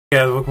Hey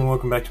guys,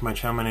 welcome back to my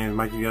channel. My name is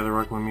Mike. You guys are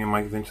rocking with me on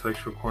Mike's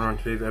Intellectual Corner. On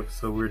today's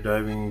episode, we're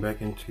diving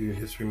back into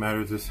History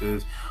Matters. This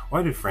is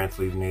Why Did France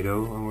Leave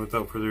NATO? And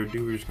without further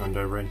ado, we're just going to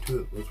dive right into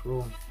it. Let's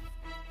roll.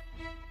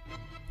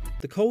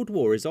 The Cold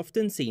War is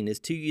often seen as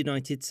two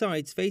united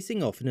sides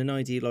facing off in an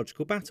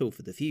ideological battle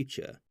for the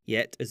future.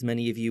 Yet, as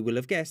many of you will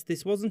have guessed,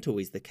 this wasn't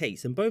always the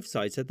case, and both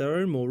sides had their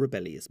own more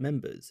rebellious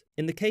members.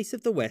 In the case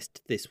of the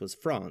West, this was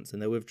France,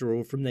 and their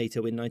withdrawal from NATO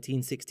in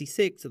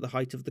 1966 at the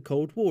height of the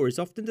Cold War is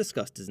often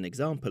discussed as an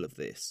example of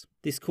this.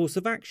 This course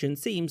of action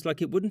seems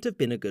like it wouldn't have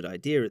been a good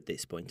idea at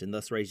this point, and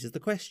thus raises the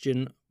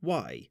question,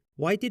 why?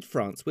 Why did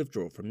France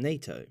withdraw from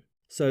NATO?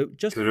 So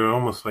just it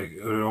almost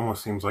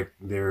seems like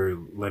they're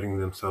letting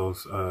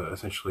themselves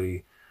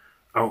essentially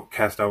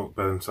cast out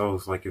by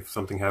themselves. Like if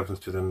something happens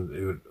to them,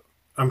 it would.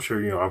 I'm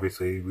sure,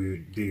 obviously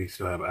we do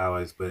still have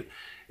allies, but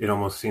it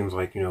almost seems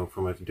like,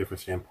 from a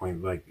different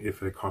standpoint, like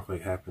if a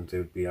conflict happens, they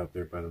would be out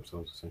there by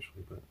themselves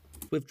essentially. But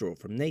withdraw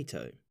from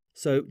NATO.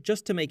 So,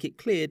 just to make it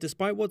clear,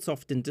 despite what's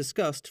often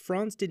discussed,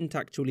 France didn't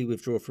actually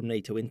withdraw from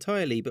NATO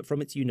entirely, but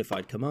from its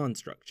unified command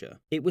structure.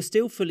 It was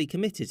still fully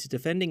committed to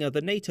defending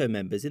other NATO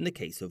members in the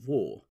case of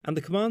war, and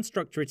the command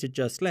structure it had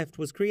just left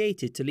was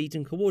created to lead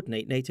and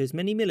coordinate NATO's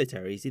many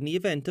militaries in the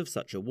event of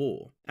such a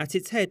war. At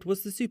its head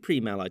was the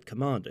Supreme Allied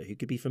Commander, who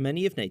could be from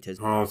any of NATO's...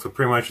 Oh, so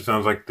pretty much it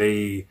sounds like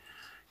they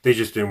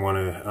just didn't want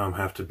to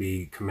have to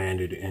be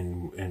commanded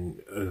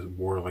in a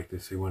war like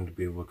this. They wanted to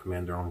be able to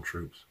command their own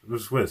troops.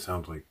 This is what it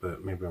sounds like,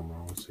 but maybe I'm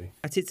wrong. We'll see.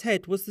 At its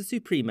head was the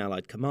Supreme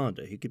Allied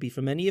Commander, who could be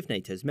from any of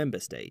NATO's member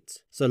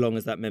states, so long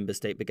as that member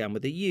state began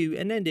with a U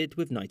and ended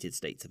with United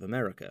States of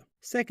America.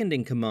 Second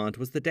in command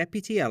was the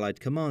Deputy Allied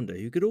Commander,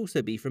 who could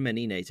also be from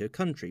any NATO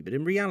country, but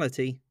in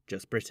reality,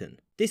 just Britain.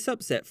 This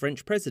upset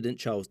French President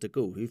Charles de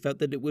Gaulle, who felt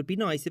that it would be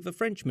nice if a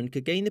Frenchman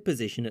could gain the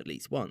position at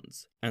least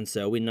once. And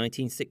so in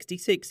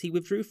 1966 he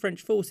withdrew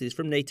French forces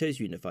from NATO's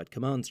unified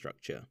command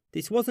structure.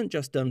 This wasn't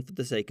just done for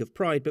the sake of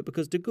pride, but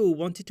because de Gaulle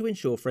wanted to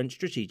ensure French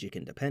strategic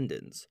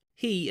independence.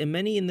 He and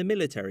many in the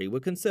military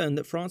were concerned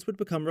that France would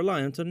become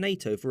reliant on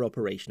NATO for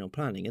operational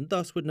planning and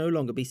thus would no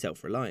longer be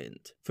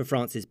self-reliant. For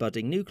France's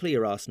budding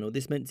nuclear arsenal,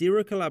 this meant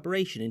zero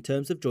collaboration in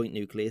terms of joint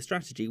nuclear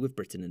strategy with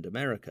Britain and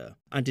America.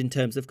 And in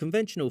terms of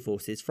conventional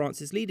forces,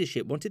 France's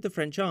leadership wanted the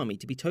French army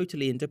to be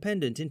totally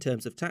independent in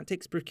terms of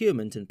tactics,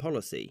 procurement and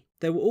policy.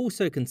 There were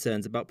also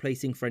concerns about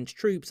placing French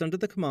troops under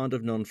the command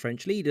of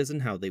non-French leaders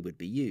and how they would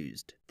be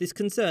used. This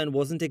concern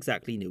wasn't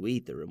exactly new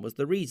either, and was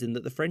the reason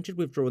that the French had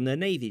withdrawn their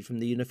navy from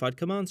the unified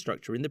command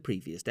structure in the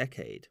previous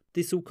decade.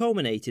 This all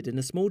culminated in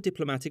a small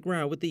diplomatic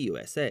row with the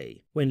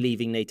USA. When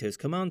leaving NATO's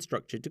command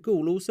structure, de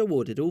Gaulle also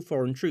ordered all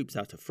foreign troops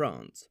out of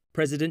France.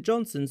 President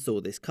Johnson saw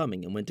this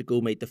coming, and when de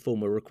Gaulle made the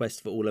formal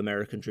request for all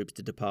American troops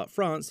to depart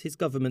France, his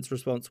government's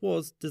response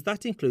was, does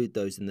that include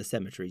those in the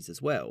cemeteries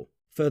as well?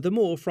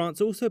 Furthermore, France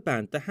also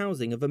banned the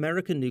housing of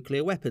American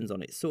nuclear weapons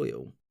on its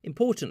soil.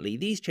 Importantly,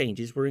 these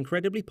changes were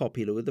incredibly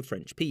popular with the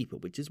French people,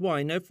 which is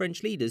why no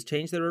French leaders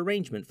changed their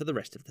arrangement for the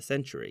rest of the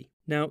century.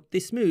 Now,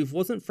 this move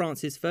wasn't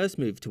France's first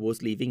move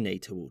towards leaving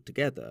NATO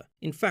altogether.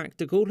 In fact,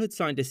 de Gaulle had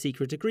signed a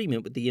secret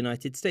agreement with the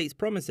United States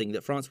promising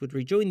that France would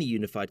rejoin the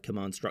unified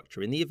command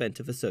structure in the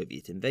event of a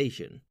Soviet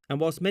invasion. And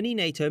whilst many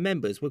NATO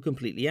members were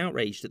completely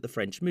outraged at the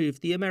French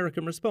move, the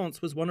American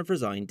response was one of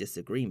resigned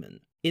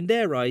disagreement. In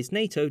their eyes,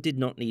 NATO did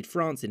not need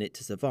France in it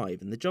to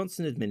survive, and the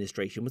Johnson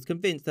administration was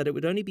convinced that it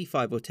would only be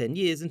 5 or 10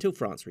 years until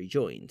France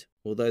rejoined,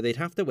 although they'd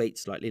have to wait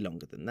slightly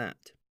longer than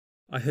that.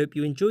 I hope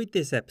you enjoyed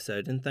this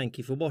episode and thank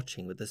you for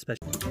watching with a special...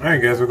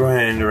 Alright guys, we'll go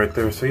ahead and end it right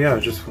there. So yeah,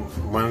 just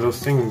one of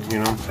those things,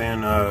 what I'm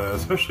saying,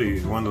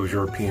 especially one of those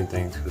European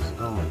things, because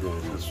oh my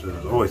goodness, it's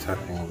just always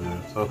happening over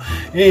there. So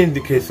in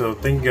the case, so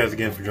thank you guys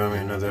again for joining me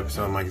in another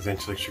episode of Mike's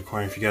Intellectual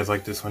Corner. If you guys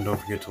like this one,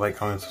 don't forget to like,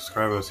 comment,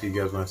 subscribe. I'll see you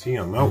guys when I see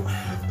you. I'm out.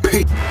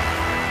 Peace.